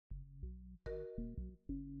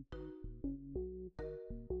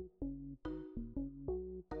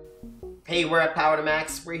Hey, we're at Power to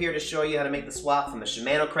Max. We're here to show you how to make the swap from a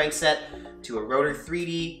Shimano crankset to a Rotor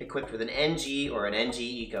 3D equipped with an NG or an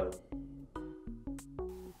NGeco.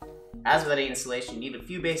 As with any installation, you need a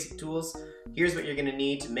few basic tools. Here's what you're going to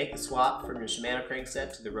need to make the swap from your Shimano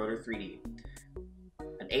crankset to the Rotor 3D.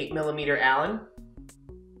 An 8mm Allen,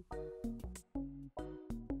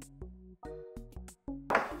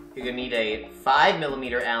 you're going to need a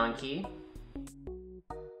 5mm Allen key,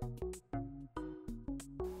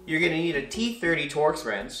 you're going to need a T30 Torx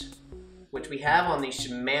wrench, which we have on the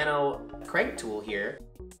Shimano crank tool here.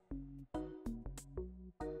 You're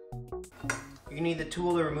going to need the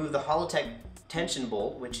tool to remove the Holotech tension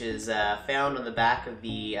bolt, which is found on the back of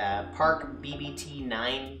the Park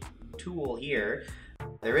BBT9 tool here.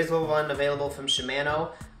 There is one available from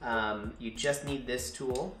Shimano. You just need this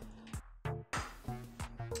tool.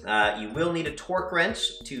 You will need a torque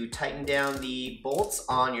wrench to tighten down the bolts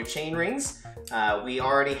on your chain rings. We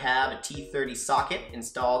already have a T30 socket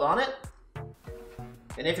installed on it.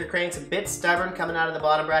 And if your crank's a bit stubborn coming out of the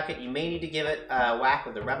bottom bracket, you may need to give it a whack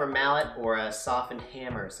with a rubber mallet or a softened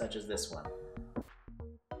hammer, such as this one.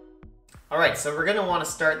 Alright, so we're going to want to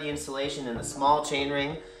start the installation in the small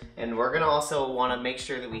chainring, and we're going to also want to make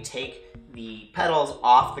sure that we take the pedals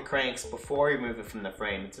off the cranks before we remove it from the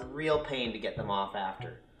frame. It's a real pain to get them off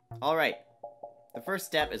after. Alright, the first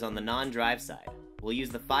step is on the non-drive side. We'll use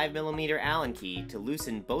the 5mm Allen key to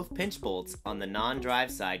loosen both pinch bolts on the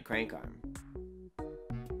non-drive side crank arm.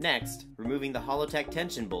 Next, removing the Holotech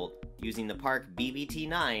tension bolt using the Park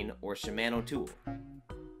BBT9 or Shimano tool.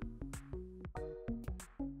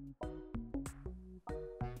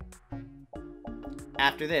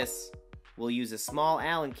 After this, we'll use a small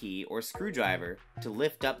Allen key or screwdriver to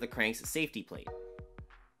lift up the crank's safety plate.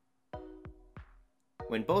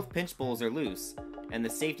 When both pinch bowls are loose and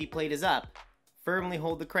the safety plate is up, firmly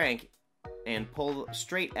hold the crank and pull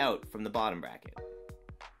straight out from the bottom bracket.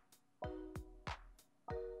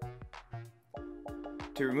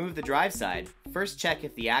 To remove the drive side, first check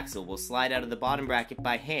if the axle will slide out of the bottom bracket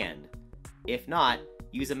by hand. If not,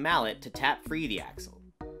 use a mallet to tap free the axle.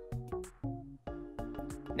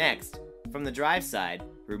 Next, from the drive side,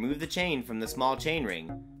 remove the chain from the small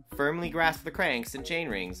chainring, firmly grasp the cranks and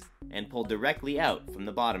chainrings, and pull directly out from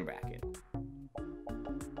the bottom bracket.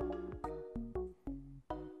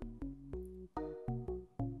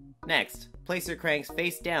 Next, place your cranks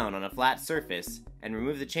face down on a flat surface and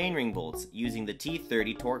remove the chainring bolts using the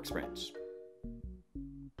T30 Torx wrench.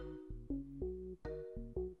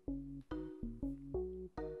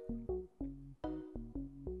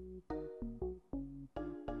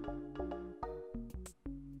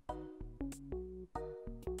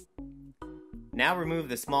 Now remove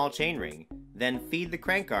the small chainring, then feed the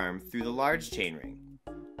crank arm through the large chainring.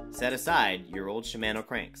 Set aside your old Shimano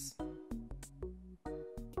cranks.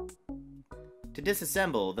 To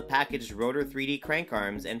disassemble the packaged Rotor 3D crank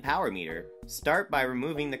arms and power meter, start by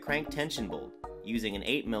removing the crank tension bolt using an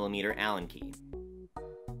 8mm Allen key.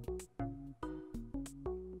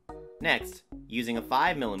 Next, using a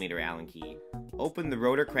 5mm Allen key, open the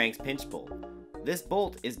rotor crank's pinch bolt. This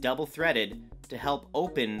bolt is double threaded to help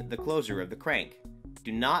open the closure of the crank.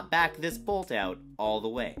 Do not back this bolt out all the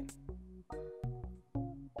way.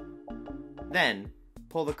 Then,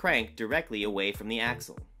 pull the crank directly away from the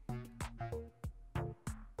axle.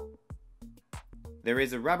 There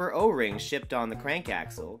is a rubber O-ring shipped on the crank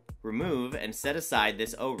axle. Remove and set aside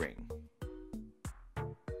this O-ring.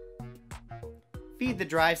 Feed the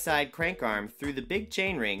drive side crank arm through the big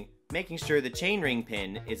chainring, making sure the chainring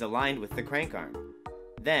pin is aligned with the crank arm.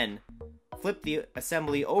 Then, flip the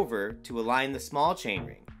assembly over to align the small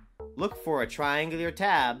chainring. Look for a triangular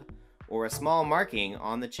tab or a small marking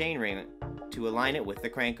on the chainring to align it with the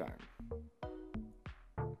crank arm.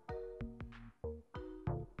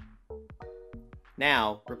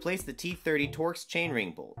 Now, replace the T30 Torx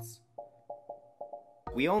chainring bolts.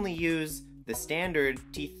 We only use the standard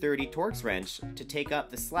T30 Torx wrench to take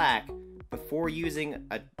up the slack before using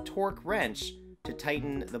a torque wrench to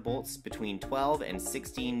tighten the bolts between 12 and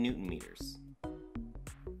 16 Newton meters.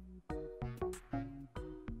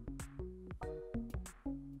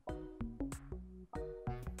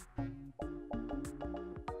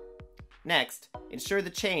 Next, ensure the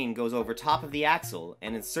chain goes over top of the axle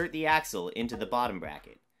and insert the axle into the bottom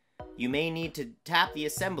bracket. You may need to tap the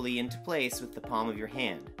assembly into place with the palm of your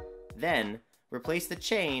hand. Then, replace the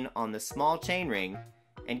chain on the small chainring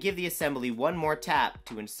and give the assembly one more tap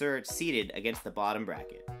to ensure it's seated against the bottom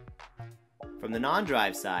bracket. From the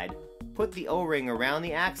non-drive side, put the O-ring around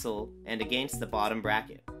the axle and against the bottom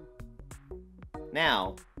bracket.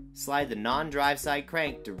 Now, slide the non-drive side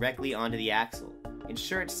crank directly onto the axle.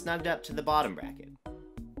 Ensure it's snugged up to the bottom bracket.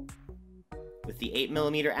 With the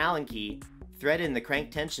 8mm Allen key, thread in the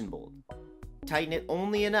crank tension bolt. Tighten it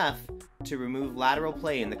only enough to remove lateral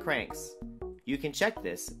play in the cranks. You can check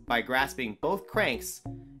this by grasping both cranks,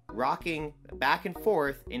 rocking back and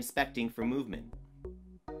forth, inspecting for movement.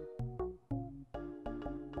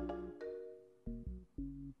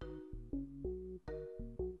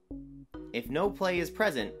 If no play is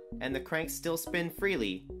present and the cranks still spin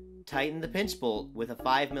freely, tighten the pinch bolt with a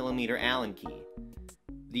 5mm Allen key.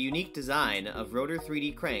 The unique design of Rotor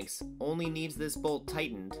 3D cranks only needs this bolt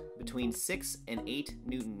tightened between 6 and 8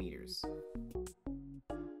 Nm.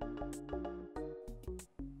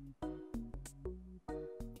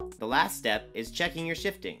 The last step is checking your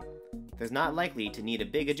shifting. There's not likely to need a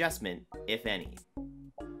big adjustment, if any.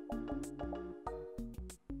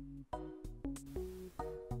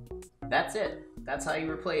 That's it. That's how you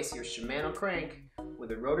replace your Shimano crank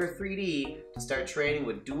with a Rotor 3D to start training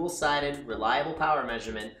with dual-sided, reliable power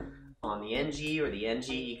measurement on the NG or the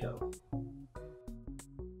NGeco.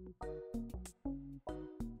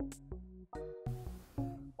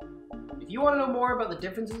 If you want to know more about the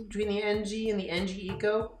differences between the NG and the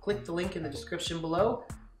NGeco, click the link in the description below,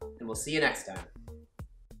 and we'll see you next time.